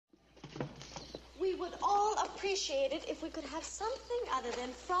would all appreciate it if we could have something other than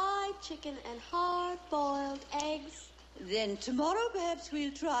fried chicken and hard-boiled eggs. Then tomorrow perhaps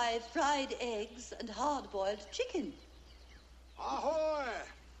we'll try fried eggs and hard-boiled chicken. Ahoy!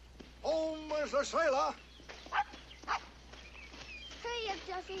 Home is the sailor. Hurry up,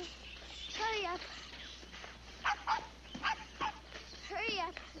 Duffy. Hurry up. Hurry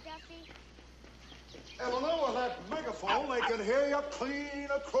up, Duffy. Eleanor, with that megaphone, they can hear you clean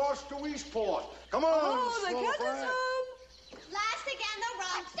across to Eastport. Come on, Oh, the cat is home. Last again, the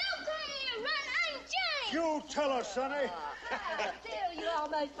run. Don't go here, run. I'm Johnny. You tell us, Sonny. There you are,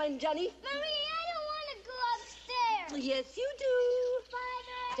 my friend Johnny. Marie, I don't want to go upstairs. Yes, you do.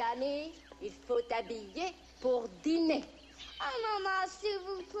 Father. Johnny, il faut t'habiller pour dîner. Oh, Maman, s'il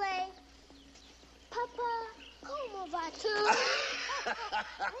vous plaît. Papa, comment vas-tu?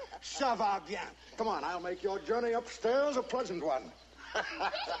 Ça va bien. Come on, I'll make your journey upstairs a pleasant one. Get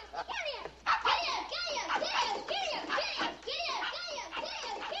him!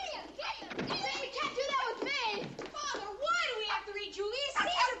 You can't do that with me. Father, why do we have to read Julius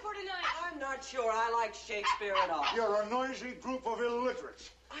Caesar for tonight? I'm not sure I like Shakespeare at all. You're a noisy group of illiterates.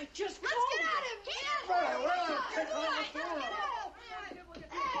 I just Let's get out of here. Very well, kick her in the door.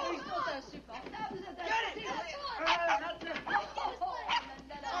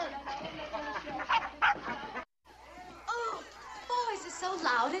 Oh, boys are so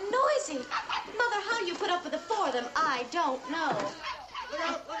loud and noisy. Mother, how you put up with the four of them, I don't know.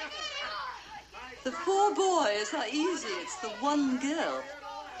 The four boys are easy. It's the one girl.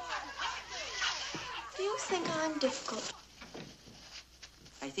 Do you think I'm difficult?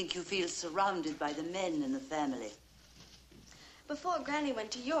 I think you feel surrounded by the men in the family. Before Granny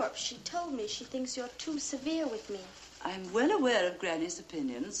went to Europe, she told me she thinks you're too severe with me. I'm well aware of Granny's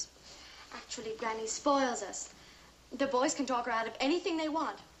opinions. Actually, Granny spoils us. The boys can talk her out of anything they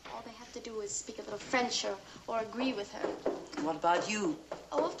want. All they have to do is speak a little French or agree with her. What about you?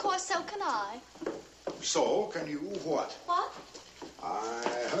 Oh, of course, so can I. So can you what? What?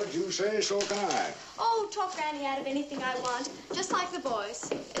 I heard you say so can I. Oh, talk Granny out of anything I want, just like the boys.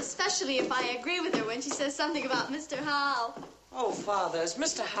 Especially if I agree with her when she says something about Mr. Howe. Oh, Father, is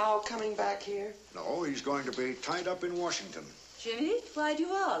Mr. Howe coming back here? No, he's going to be tied up in Washington. Jimmy, why do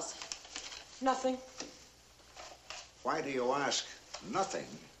you ask? Nothing. Why do you ask nothing?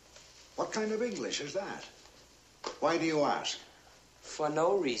 What kind of English is that? Why do you ask? For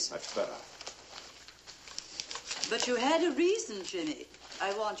no reason. That's better. But you had a reason, Jimmy.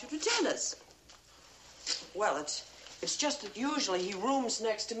 I want you to tell us. Well, it's just that usually he rooms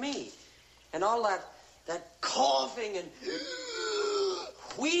next to me. And all that coughing and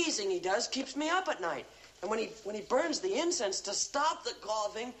wheezing he does keeps me up at night. And when he burns the incense to stop the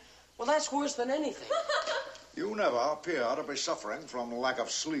coughing, well, that's worse than anything. You never appear to be suffering from lack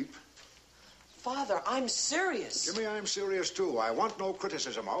of sleep. Father, I'm serious. Jimmy, I'm serious, too. I want no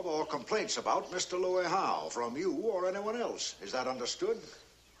criticism of or complaints about Mr. Louis Howe from you or anyone else. Is that understood?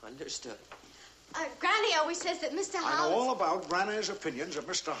 Understood. Granny always says that Mr. Howe... I know all about Granny's opinions of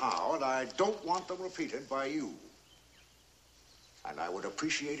Mr. Howe, and I don't want them repeated by you. And I would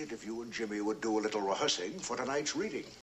appreciate it if you and Jimmy would do a little rehearsing for tonight's reading.